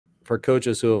for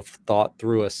coaches who have thought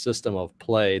through a system of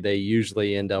play, they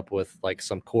usually end up with like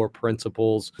some core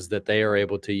principles that they are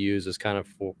able to use as kind of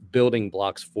for building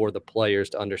blocks for the players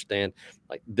to understand,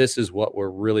 like, this is what we're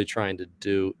really trying to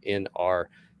do in our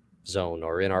zone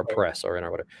or in our press or in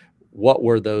our whatever. What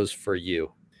were those for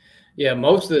you? Yeah,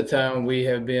 most of the time we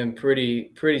have been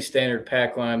pretty standard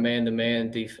pack line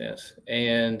man-to-man defense.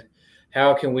 And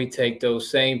how can we take those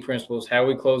same principles, how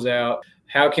we close out,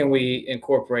 how can we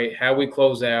incorporate how we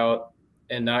close out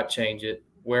and not change it,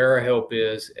 where our help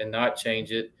is and not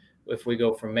change it? If we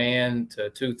go from man to a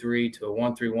 2-3 to a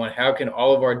 1-3-1, how can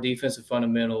all of our defensive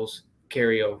fundamentals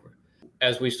carry over?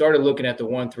 As we started looking at the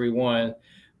 1-3-1,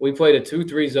 we played a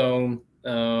 2-3 zone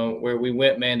where we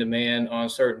went man-to-man on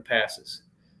certain passes.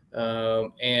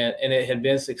 And it had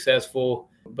been successful,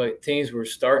 but teams were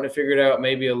starting to figure it out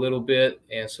maybe a little bit.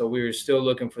 And so we were still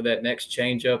looking for that next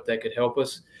change up that could help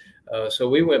us. So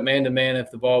we went man-to-man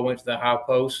if the ball went to the high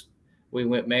post. We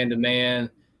went man-to-man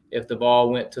if the ball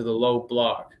went to the low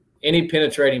block. Any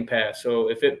penetrating pass. So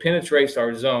if it penetrates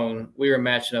our zone, we were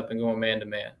matching up and going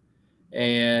man-to-man.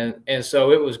 And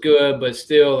so it was good, but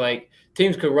still, like,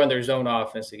 teams could run their zone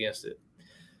offense against it.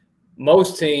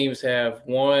 Most teams have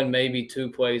one, maybe two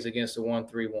plays against a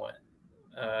 1-3-1.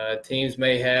 Teams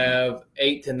may have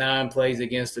 8 to 9 plays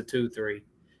against a 2-3.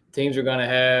 Teams are going to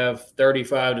have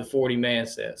 35 to 40 man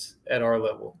sets at our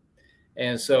level.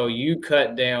 And so you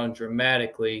cut down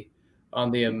dramatically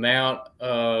on the amount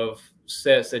of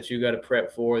sets that you got to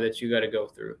prep for, that you got to go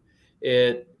through.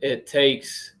 It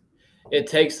takes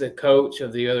the coach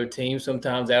of the other team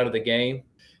sometimes out of the game.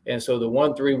 And so the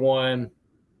 1-3-1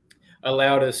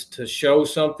 allowed us to show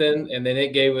something, and then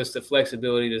it gave us the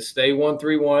flexibility to stay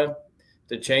 1-3-1,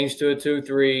 to change to a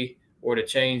 2-3, or to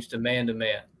change to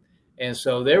man-to-man. And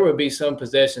so there would be some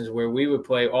possessions where we would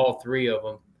play all three of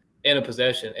them in a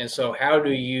possession. And so how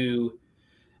do you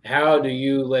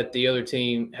let the other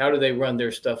team, how do they run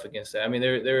their stuff against that? I mean,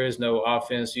 there is no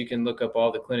offense. You can look up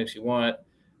all the clinics you want.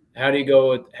 How do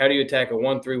you attack a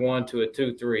 1-3-1 to a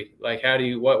 2-3? Like,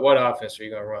 what offense are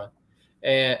you going to run?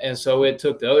 And so it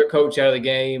took the other coach out of the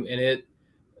game, and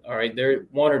all right, their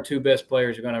one or two best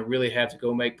players are going to really have to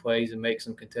go make plays and make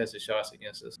some contested shots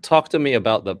against us. Talk to me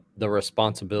about the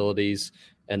responsibilities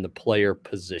and the player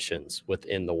positions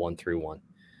within the 1-3-1.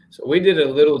 So we did a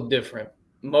little different.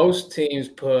 Most teams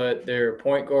put their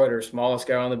point guard or smallest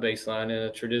guy on the baseline in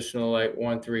a traditional like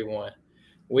 1-3-1.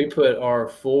 We put our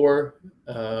 4,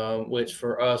 which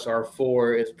for us, our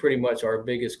 4 is pretty much our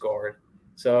biggest guard.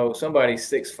 So somebody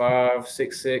 6'5",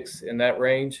 6'6", in that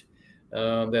range,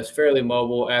 that's fairly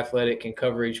mobile, athletic, can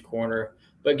cover each corner,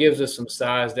 but gives us some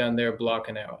size down there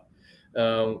blocking out.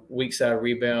 Weak side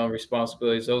rebound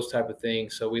responsibilities, those type of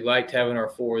things. So we liked having our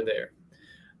 4 there.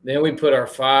 Then we put our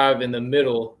 5 in the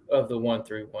middle of the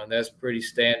 1-3-1. That's pretty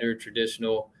standard,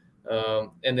 traditional.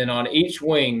 And then on each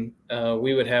wing,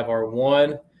 we would have our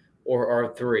 1 or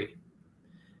our 3.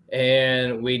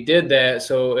 And we did that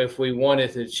so if we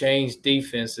wanted to change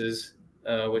defenses,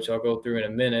 which I'll go through in a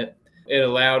minute, it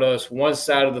allowed us one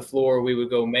side of the floor we would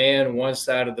go man, one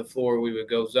side of the floor we would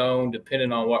go zone,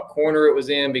 depending on what corner it was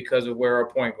in because of where our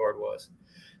point guard was.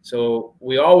 So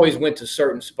we always went to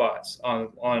certain spots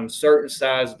on certain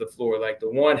sides of the floor. Like the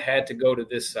 1 had to go to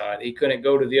this side. He couldn't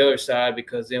go to the other side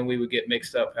because then we would get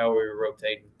mixed up how we were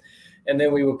rotating. And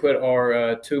then we would put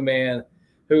our 2-man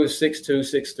who was 6'2",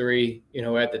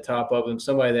 6'3", at the top of him,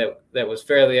 somebody that was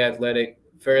fairly athletic,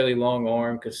 fairly long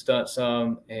arm, could stunt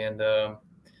some and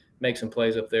make some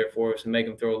plays up there for us and make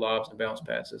them throw lobs and bounce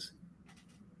passes.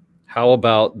 How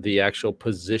about the actual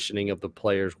positioning of the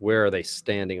players? Where are they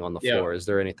standing on the floor? Is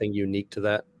there anything unique to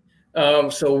that?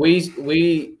 So we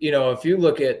if you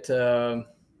look at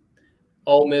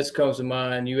Ole Miss comes to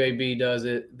mind, UAB does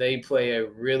it. They play a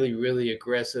really, really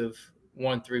aggressive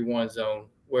 1-3-1 zone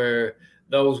where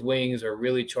those wings are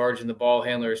really charging the ball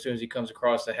handler as soon as he comes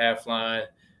across the half line,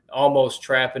 almost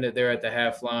trapping it there at the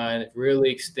half line, really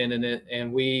extending it.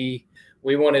 And we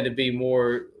wanted to be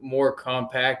more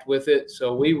compact with it.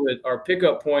 So our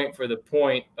pickup point for the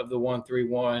point of the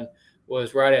 1-3-1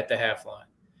 was right at the half line.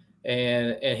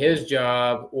 And his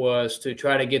job was to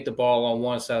try to get the ball on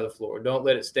one side of the floor. Don't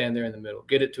let it stand there in the middle.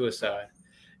 Get it to a side.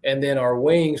 And then our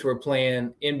wings were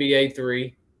playing NBA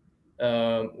 3.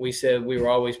 We said we were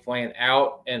always playing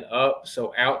out and up,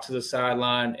 so out to the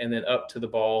sideline and then up to the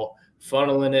ball,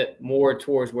 funneling it more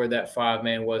towards where that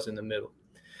 5-man was in the middle.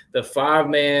 The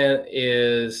 5-man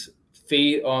is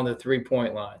feet on the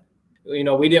 3-point line.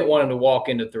 We didn't want him to walk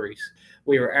into threes.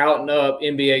 We were out and up,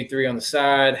 NBA 3 on the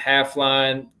side, half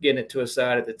line, getting it to a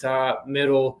side at the top,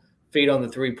 middle, feet on the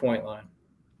 3-point line.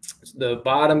 The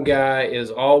bottom guy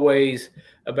is always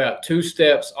about 2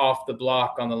 steps off the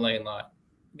block on the lane line,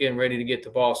 getting ready to get to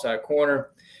ball side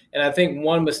corner. And I think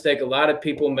one mistake a lot of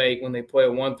people make when they play a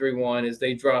 1-3-1 is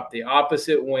they drop the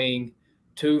opposite wing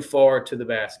too far to the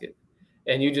basket.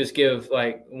 And you just give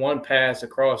like one pass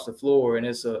across the floor, and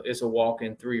it's a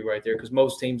walk-in 3 right there, because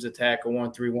most teams attack a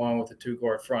 1-3-1 with a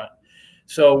 2-guard front.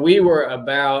 So we were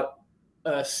about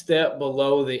a step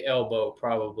below the elbow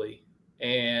probably,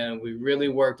 and we really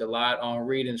worked a lot on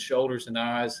reading shoulders and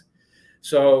eyes.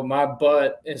 So my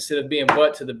butt, instead of being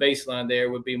butt to the baseline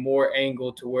there, would be more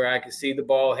angled to where I could see the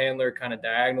ball handler kind of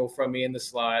diagonal from me in the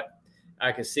slot.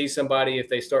 I could see somebody if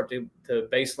they start to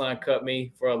baseline cut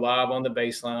me for a lob on the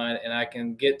baseline, and I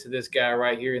can get to this guy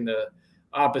right here in the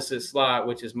opposite slot,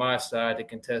 which is my side, to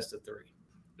contest the 3.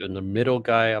 And the middle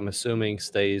guy, I'm assuming,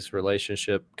 stays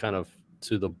relationship kind of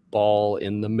to the ball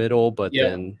in the middle, but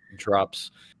then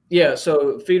drops. Yeah,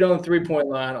 so feet on the 3-point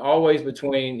line, always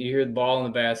between, you hear the ball in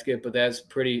the basket, but that's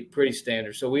pretty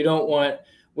standard. So we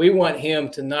want him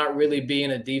to not really be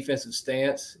in a defensive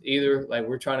stance either. Like,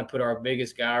 we're trying to put our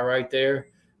biggest guy right there.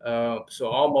 So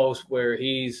almost where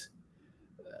he's,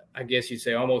 I guess you'd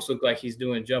say, almost look like he's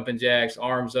doing jumping jacks,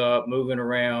 arms up, moving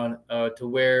around, to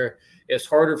where it's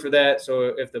harder for that.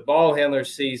 So if the ball handler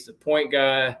sees the point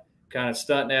guy kind of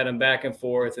stunting at him back and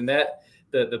forth, and that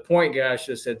the point guy, I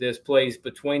should have said this, plays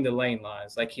between the lane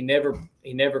lines. Like, he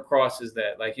never crosses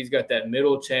that. Like, he's got that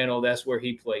middle channel. That's where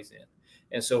he plays in.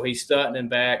 And so he's stunting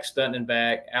back,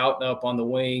 out and up on the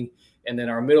wing. And then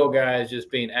our middle guy is just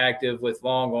being active with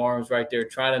long arms right there,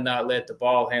 trying to not let the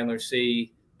ball handler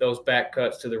see those back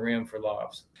cuts to the rim for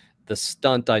lobs. The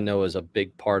stunt, I know, is a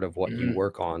big part of what you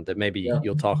work on that maybe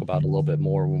you'll talk about a little bit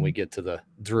more when we get to the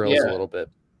drills a little bit.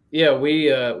 Yeah,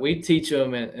 we teach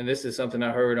them, and this is something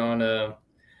I heard on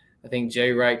I think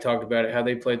Jay Wright talked about it, how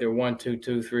they played their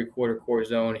 1-2-2 3/4 court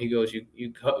zone. He goes,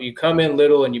 you come in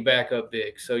little and you back up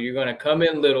big. So you're going to come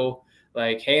in little,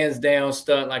 like hands down,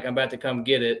 stunt like I'm about to come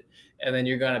get it, and then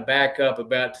you're going to back up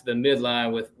about to the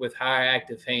midline with high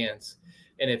active hands.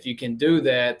 And if you can do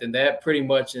that, then that pretty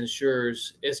much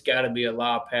ensures it's got to be a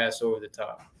lob pass over the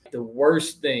top. The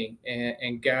worst thing,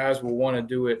 and guys will want to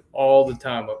do it all the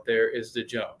time up there, is the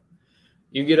jump.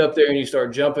 You get up there and you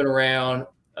start jumping around.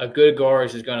 A good guard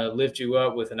is just going to lift you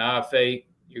up with an eye fake.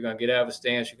 You're going to get out of the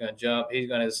stance. You're going to jump. He's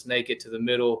going to snake it to the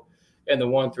middle. And the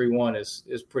 1-3-1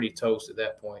 is pretty toast at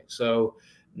that point. So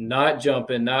not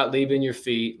jumping, not leaving your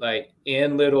feet, like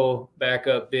in little, back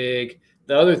up big.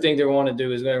 The other thing they want to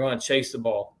do is they're going to chase the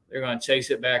ball. They're going to chase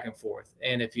it back and forth.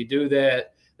 And if you do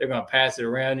that, they're going to pass it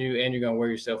around you, and you're going to wear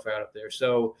yourself out up there.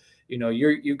 So,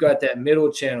 you've got that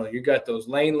middle channel. You've got those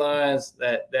lane lines.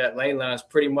 That lane line is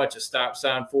pretty much a stop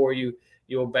sign for you.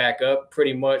 You'll back up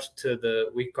pretty much to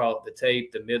we call it the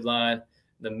tape, the midline,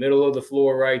 the middle of the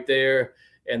floor right there.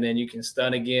 And then you can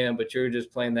stun again, but you're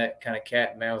just playing that kind of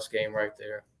cat and mouse game right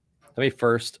there. Let me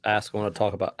first ask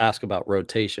about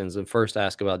rotations, and first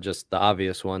ask about just the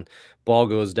obvious one. Ball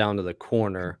goes down to the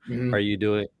corner. Are you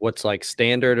doing what's like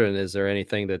standard, and is there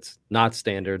anything that's not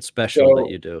standard, special that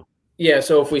you do? Yeah,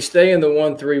 so if we stay in the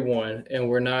 1-3-1 and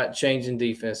we're not changing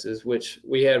defenses, which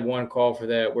we had one call for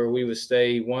that, where we would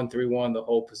stay 1-3-1 the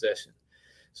whole possession.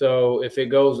 So if it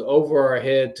goes over our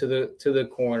head to the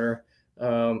corner,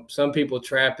 some people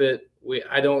trap it.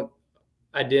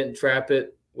 I didn't trap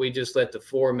it. We just let the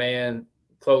 4-man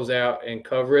close out and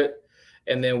cover it.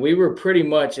 And then we were pretty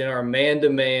much in our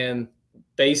man-to-man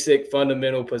basic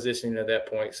fundamental positioning at that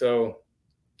point. So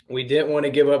we didn't want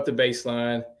to give up the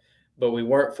baseline, but we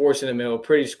weren't forcing the middle.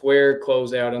 Pretty square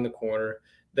close out on the corner.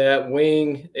 That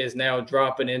wing is now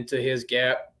dropping into his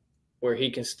gap where he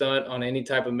can stunt on any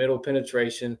type of middle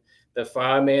penetration. The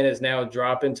 5-man is now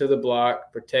dropping to the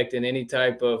block, protecting any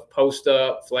type of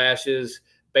post-up, flashes,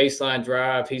 baseline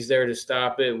drive. He's there to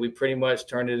stop it. We pretty much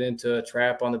turned it into a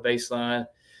trap on the baseline.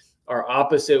 Our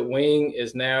opposite wing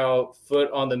is now foot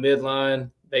on the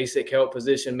midline, basic help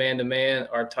position man-to-man.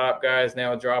 Our top guy is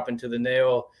now dropping to the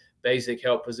nail, basic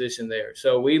help position there.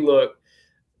 So we look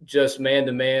just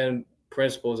man-to-man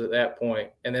principles at that point.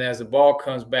 And then as the ball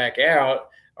comes back out,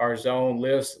 our zone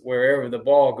lifts wherever the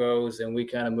ball goes, and we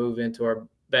kind of move into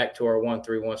back to our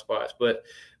 1-3-1 spots. But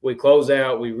we close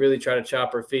out. We really try to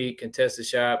chop our feet, contest the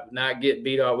shot, not get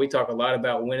beat off. We talk a lot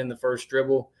about winning the first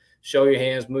dribble. Show your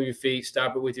hands, move your feet,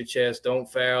 stop it with your chest.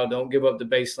 Don't foul. Don't give up the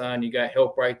baseline. You got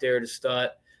help right there to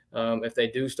stunt if they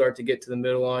do start to get to the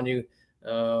middle on you.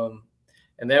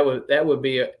 And that would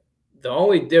be the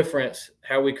only difference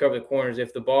how we cover the corners.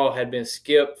 If the ball had been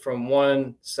skipped from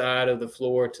one side of the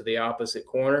floor to the opposite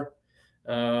corner,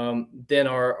 then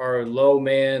our low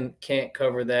man can't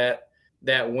cover that.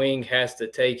 That wing has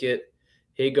to take it.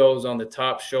 He goes on the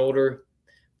top shoulder.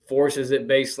 forces it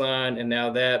baseline, and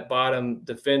now that bottom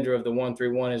defender of the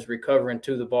 1-3-1 is recovering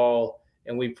to the ball,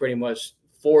 and we pretty much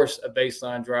force a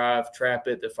baseline drive, trap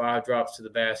it, the 5 drops to the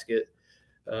basket.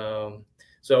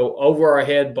 So over our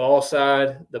head, ball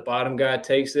side, the bottom guy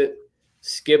takes it,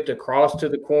 skipped across to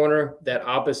the corner. That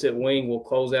opposite wing will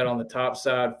close out on the top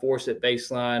side, force it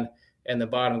baseline, and the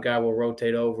bottom guy will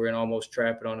rotate over and almost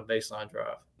trap it on a baseline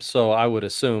drive. So I would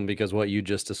assume, because what you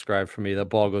just described for me, the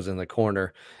ball goes in the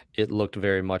corner, it looked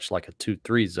very much like a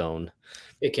 2-3 zone,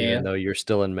 It even can. though you're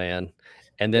still in man.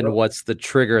 And then Yep. what's the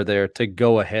trigger there to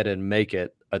go ahead and make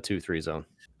it a 2-3 zone?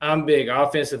 I'm big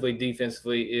offensively,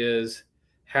 defensively is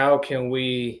how can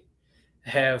we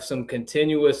have some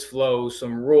continuous flow,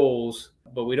 some rules,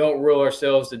 but we don't rule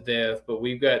ourselves to death, but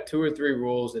we've got 2 or 3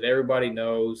 rules that everybody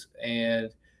knows and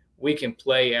we can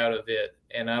play out of it.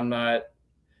 And I'm not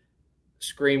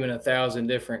screaming 1,000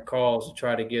 different calls to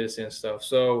try to get us in stuff.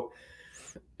 So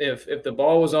if the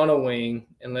ball was on a wing,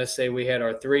 and let's say we had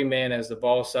our 3-man as the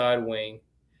ball side wing,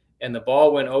 and the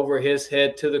ball went over his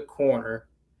head to the corner,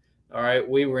 all right,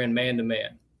 we were in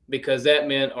man-to-man, because that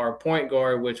meant our point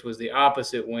guard, which was the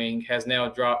opposite wing, has now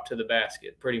dropped to the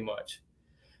basket pretty much.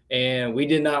 And we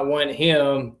did not want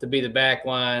him to be the back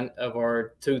line of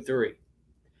our 2-3.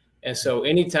 And so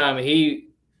anytime he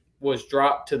was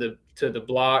dropped to the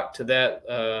block, to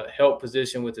that help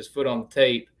position with his foot on the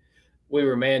tape, we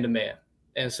were man-to-man.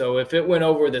 And so if it went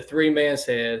over the 3-man's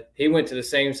head, he went to the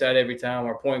same side every time.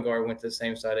 Our point guard went to the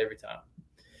same side every time.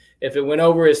 If it went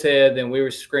over his head, then we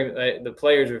were screaming. The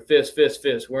players were fist, fist,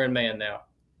 fist. We're in man now.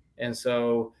 And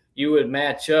so you would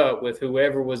match up with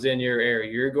whoever was in your area.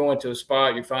 You're going to a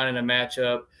spot, you're finding a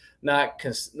matchup, not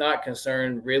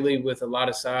concerned really with a lot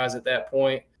of size at that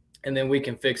point. And then we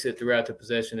can fix it throughout the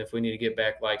possession if we need to get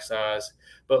back like size.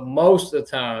 But most of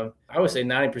the time, I would say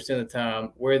 90% of the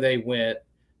time, where they went,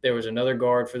 there was another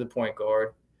guard for the point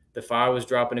guard. The 5 was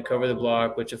dropping to cover the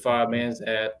block, which a 5-man's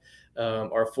at.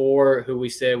 Our 4, who we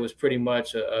said was pretty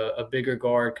much a bigger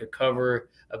guard, could cover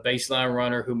a baseline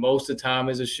runner who most of the time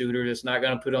is a shooter that's not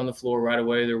going to put on the floor right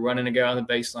away. They're running a guy on the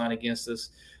baseline against us.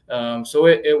 So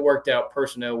it worked out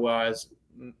personnel-wise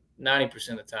 90%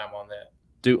 of the time on that.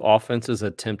 Do offenses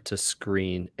attempt to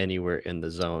screen anywhere in the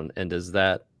zone? And does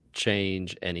that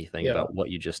change anything about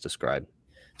what you just described?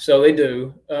 So they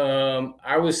do.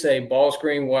 I would say ball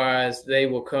screen wise, they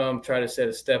will come try to set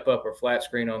a step up or flat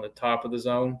screen on the top of the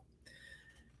zone.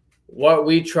 What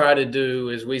we try to do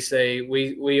is we say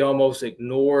we almost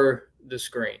ignore the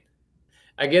screen.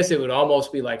 I guess it would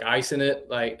almost be like icing it.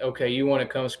 Like, okay, you want to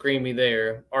come screen me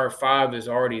there. Our 5 is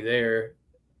already there,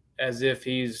 as if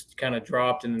he's kind of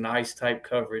dropped in an ice type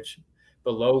coverage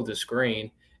below the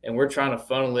screen. And we're trying to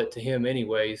funnel it to him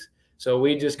anyways. So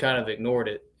we just kind of ignored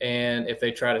it. And if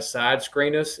they try to side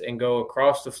screen us and go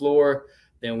across the floor,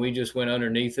 then we just went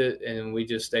underneath it and we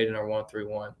just stayed in our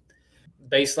 1-3-1.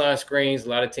 Baseline screens, a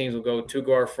lot of teams will go 2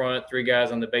 guard front, 3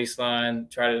 guys on the baseline,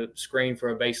 try to screen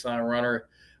for a baseline runner.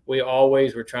 We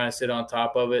always were trying to sit on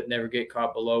top of it, never get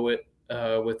caught below it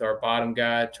with our bottom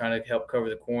guy, trying to help cover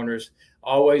the corners,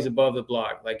 always above the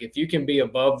block. Like if you can be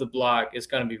above the block, it's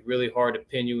going to be really hard to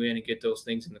pin you in and get those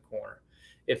things in the corner.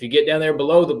 If you get down there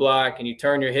below the block and you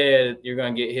turn your head, you're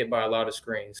going to get hit by a lot of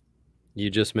screens. You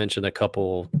just mentioned a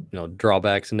couple,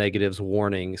 drawbacks, negatives,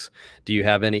 warnings. Do you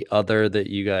have any other that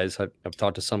you guys have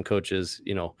talked to some coaches,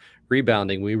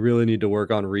 rebounding? We really need to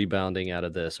work on rebounding out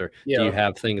of this. Or do you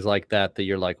have things like that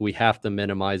you're like, we have to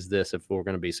minimize this if we're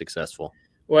going to be successful?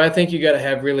 Well, I think you got to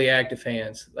have really active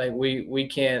hands. Like we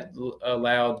can't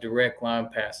allow direct line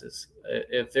passes.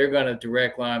 If they're going to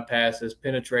direct line passes,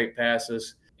 penetrate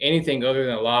passes, anything other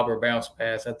than a lob or bounce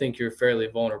pass, I think you're fairly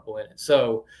vulnerable in it.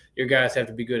 So your guys have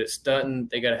to be good at stunting.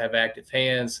 They got to have active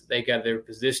hands. Their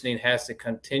positioning has to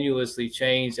continuously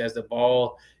change as the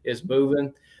ball is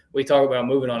moving. We talk about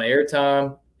moving on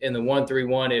airtime in the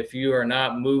 1-3-1. If you are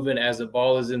not moving as the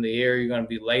ball is in the air, you're going to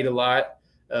be late a lot,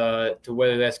 to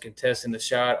whether that's contesting the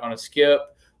shot on a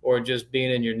skip or just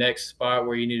being in your next spot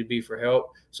where you need to be for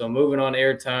help. So moving on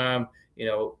airtime,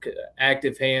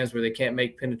 active hands where they can't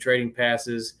make penetrating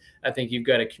passes. I think you've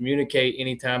got to communicate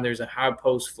anytime there's a high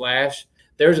post flash.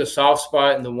 There's a soft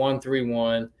spot in the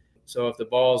 1-3-1. So if the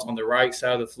ball's on the right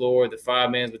side of the floor, the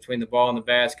 5-man's between the ball and the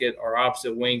basket, our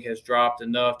opposite wing has dropped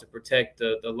enough to protect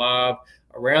the lob.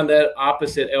 Around that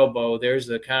opposite elbow, there's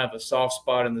a kind of a soft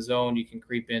spot in the zone you can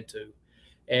creep into.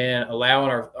 And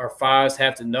allowing our 5s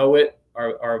have to know it.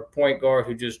 Our point guard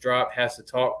who just dropped has to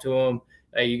talk to them.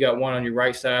 Hey, you got one on your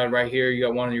right side right here. You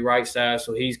got one on your right side.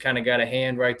 So he's kind of got a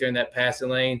hand right there in that passing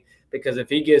lane, because if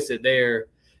he gets it there,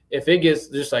 if it gets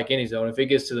just like any zone, if it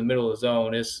gets to the middle of the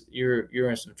zone, you're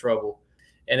in some trouble.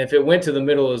 And if it went to the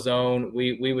middle of the zone,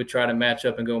 we would try to match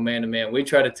up and go man to man. We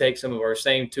try to take some of our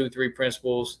same 2-3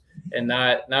 principles and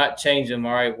not change them.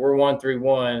 All right, we're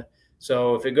 1-3-1.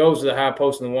 So if it goes to the high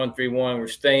post in the 1-3-1, we're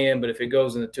staying. But if it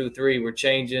goes in the 2-3, we're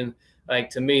changing. Like,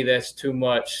 to me, that's too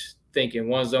much thinking.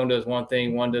 One zone does one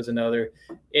thing, one does another.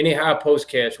 Any high post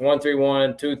catch,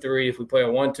 1-3-1, 2-3. If we play a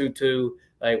 1-2-2,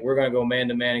 like, we're going to go man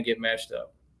to man and get matched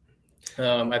up.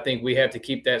 I think we have to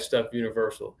keep that stuff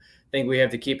universal. I think we have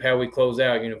to keep how we close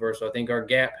out universal. I think our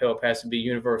gap help has to be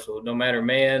universal. No matter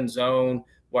man, zone,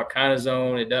 what kind of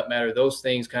zone, it doesn't matter. Those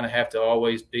things kind of have to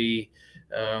always be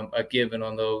a given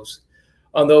on those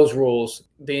rules.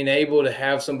 Being able to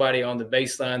have somebody on the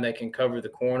baseline that can cover the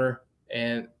corner,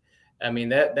 and I mean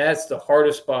that's the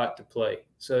hardest spot to play.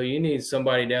 So you need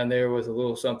somebody down there with a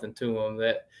little something to them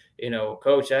that, you know,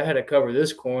 coach, I had to cover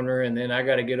this corner and then I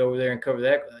got to get over there and cover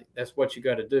that. That's what you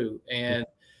got to do. And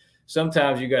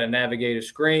sometimes you got to navigate a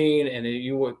screen, and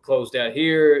you were closed out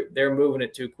here. They're moving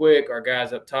it too quick. Our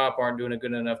guys up top aren't doing a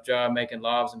good enough job making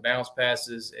lobs and bounce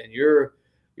passes, and you're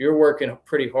working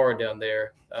pretty hard down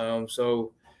there.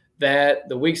 So that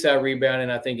the weak side rebounding,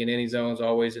 I think in any zone is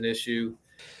always an issue.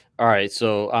 All right.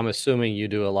 So I'm assuming you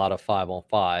do a lot of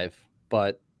 5-on-5,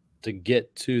 but to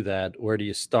get to that, where do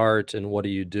you start and what do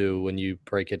you do when you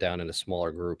break it down into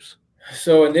smaller groups?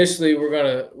 So initially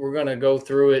we're gonna go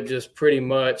through it just pretty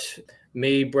much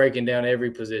me breaking down every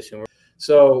position.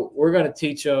 So we're gonna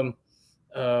teach them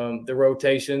the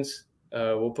rotations.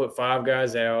 We'll put 5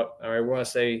 guys out. All right, we're gonna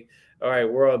say, all right,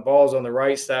 the ball's on the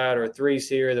right side, or 3's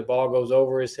here. The ball goes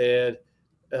over his head.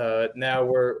 Now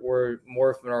we're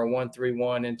morphing our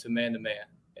 1-3-1 into man to man,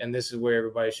 and this is where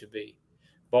everybody should be.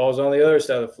 Ball's on the other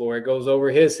side of the floor. It goes over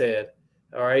his head.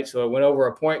 All right, so it went over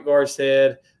a point guard's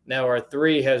head. Now our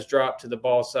 3 has dropped to the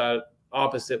ball side,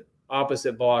 opposite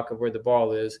block of where the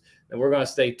ball is, and we're going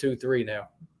to stay 2-3 now.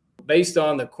 Based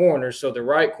on the corner, so the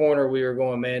right corner we were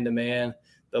going man to man,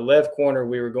 the left corner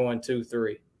we were going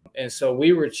 2-3, and so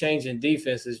we were changing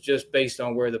defenses just based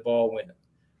on where the ball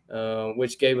went,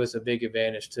 which gave us a big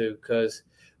advantage too. Because,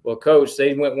 well, coach,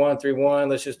 they went 1-3-1.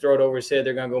 Let's just throw it over his head.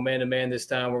 They're going to go man to man this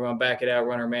time. We're going to back it out,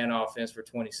 run our man offense for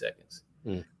 20 seconds.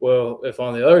 Well, if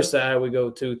on the other side we go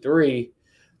 2-3,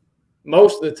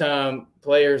 most of the time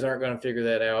players aren't going to figure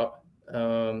that out.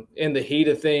 In the heat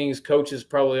of things, coaches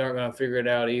probably aren't going to figure it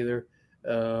out either.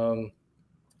 And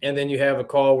then you have a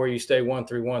call where you stay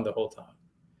 1-3-1 the whole time.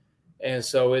 And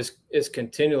so it's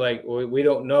continual. Like, we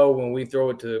don't know when we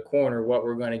throw it to the corner what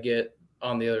we're going to get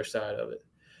on the other side of it.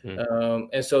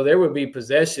 And so there would be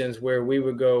possessions where we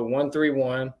would go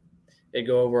 1-3-1. It'd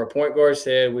go over a point guard's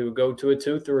head. We would go to a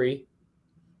 2-3.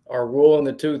 Our rule in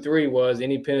the 2-3 was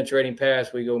any penetrating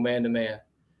pass, we go man to man.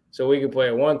 So we could play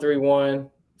a 1-3-1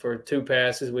 for 2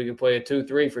 passes. We could play a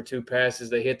 2-3 for 2 passes.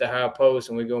 They hit the high post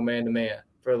and we go man to man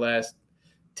for the last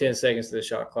 10 seconds of the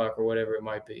shot clock or whatever it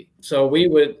might be. So we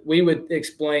would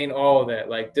explain all of that.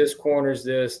 Like, this corner's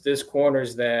this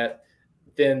corner's that.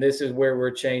 Then this is where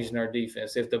we're changing our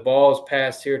defense. If the ball is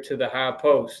passed here to the high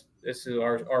post, this is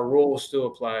our rules still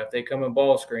apply. If they come in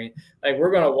ball screen, like,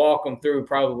 we're going to walk them through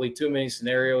probably too many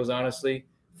scenarios, honestly,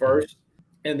 first.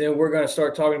 And then we're going to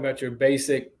start talking about your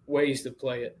basic ways to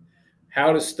play it.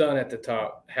 How to stun at the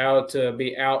top, how to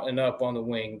be out and up on the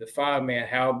wing, the 5-man,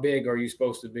 how big are you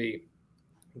supposed to be,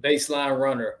 baseline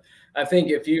runner. I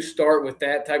think if you start with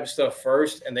that type of stuff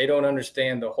first and they don't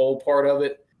understand the whole part of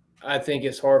it, I think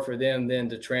it's hard for them then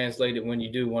to translate it when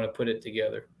you do want to put it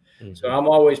together. So I'm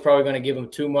always probably going to give them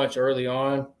too much early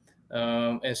on.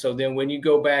 And so then when you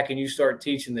go back and you start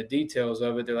teaching the details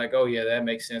of it, they're like, oh, yeah, that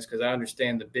makes sense because I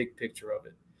understand the big picture of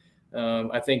it.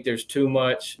 I think there's too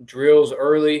much drills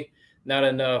early, not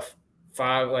enough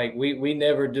 5. Like, we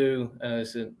never do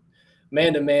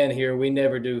man-to-man here. We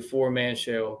never do 4-man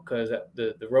shell because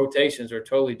the rotations are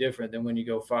totally different than when you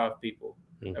go 5 people.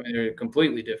 I mean, they're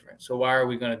completely different. So why are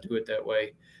we going to do it that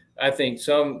way? I think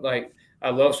I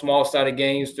love small-sided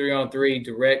games, 3-on-3,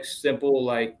 direct, simple.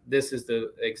 Like, this is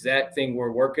the exact thing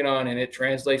we're working on, and it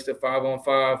translates to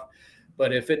 5-on-5.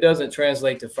 But if it doesn't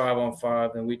translate to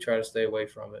 5-on-5, then we try to stay away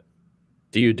from it.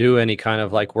 Do you do any kind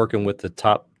of like working with the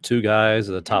top 2 guys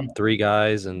or the top 3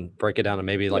 guys and break it down to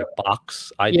maybe like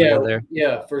box idea there?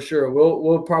 Yeah, for sure.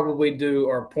 We'll probably do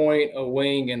our point, a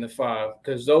wing, and the 5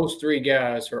 because those 3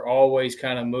 guys are always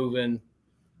kind of moving.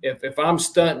 If I'm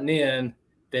stunting in,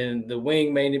 then the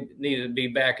wing may need to be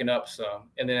backing up some.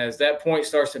 And then as that point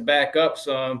starts to back up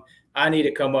some, I need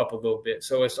to come up a little bit.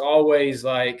 So it's always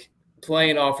like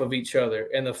playing off of each other.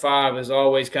 And the 5 is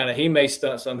always kind of, he may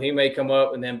stunt some, he may come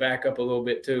up and then back up a little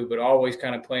bit too, but always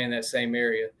kind of playing that same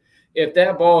area. If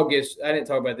that ball gets, I didn't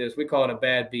talk about this, we call it a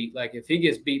bad beat. Like, if he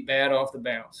gets beat bad off the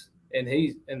bounce,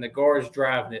 and the guard's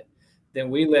driving it, then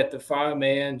we let the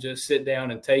 5-man just sit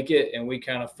down and take it, and we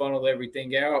kind of funnel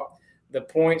everything out. The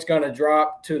point's going to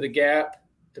drop to the gap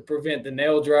to prevent the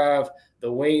nail drive.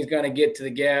 The wing's going to get to the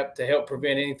gap to help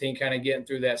prevent anything kind of getting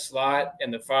through that slot,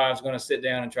 and the 5's going to sit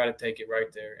down and try to take it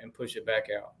right there and push it back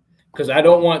out. Because I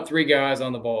don't want 3 guys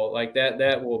on the ball. Like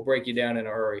that will break you down in a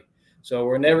hurry. So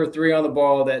we're never 3 on the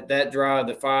ball. That drive,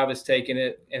 the 5 is taking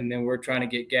it, and then we're trying to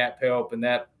get gap help, and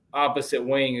that opposite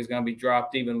wing is going to be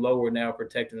dropped even lower now,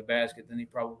 protecting the basket than he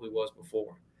probably was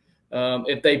before.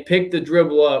 If they pick the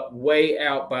dribble up way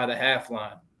out by the half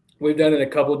line, we've done it a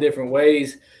couple of different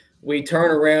ways. We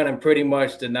turn around and pretty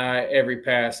much deny every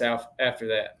pass after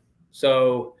that.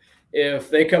 So if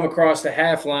they come across the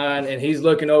half line and he's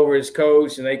looking over his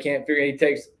coach and they can't figure, he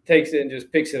takes it and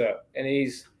just picks it up, and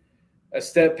he's a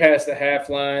step past the half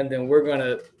line, then we're going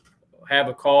to have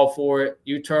a call for it.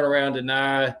 You turn around,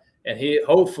 deny, and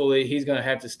hopefully he's going to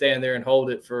have to stand there and hold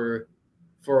it for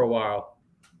a while.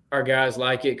 Our guys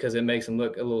like it because it makes them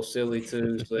look a little silly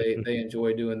too, so they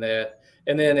enjoy doing that.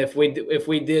 And then if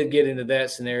we did get into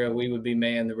that scenario, we would be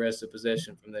man the rest of the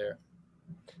possession from there.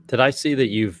 Did I see that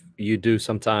you do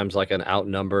sometimes like an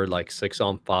outnumbered, like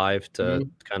 6-on-5 to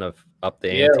kind of up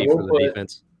the ante for the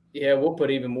defense? Yeah, we'll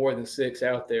put even more than 6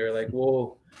 out there. Like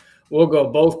we'll go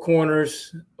both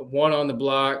corners, 1 on the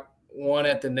block, 1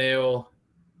 at the nail,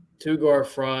 2 guard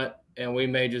front, and we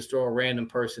may just throw a random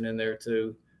person in there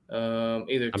too.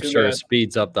 Either I'm sure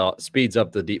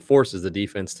it forces the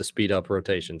defense to speed up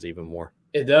rotations even more.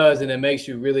 It does, and it makes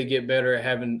you really get better at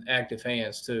having active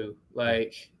hands too.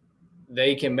 Like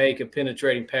they can make a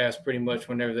penetrating pass pretty much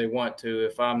whenever they want to.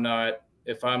 If I'm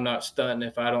not stunting,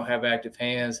 if I don't have active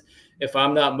hands, if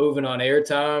I'm not moving on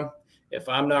airtime, if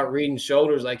I'm not reading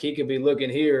shoulders, like he could be looking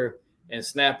here and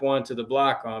snap one to the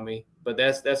block on me, but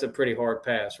that's a pretty hard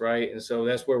pass, right? And so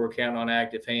that's where we're counting on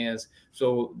active hands.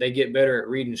 So they get better at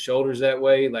reading shoulders that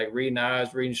way, like reading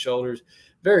eyes, reading shoulders.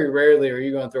 Very rarely are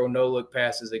you going to throw no-look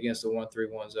passes against a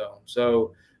 1-3-1 zone.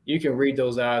 So you can read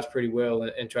those eyes pretty well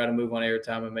and try to move on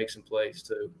airtime and make some plays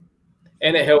too.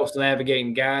 And it helps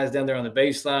navigating guys down there on the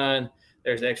baseline.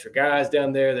 There's extra guys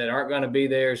down there that aren't going to be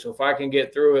there. So if I can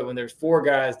get through it when there's 4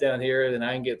 guys down here, then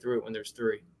I can get through it when there's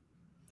 3.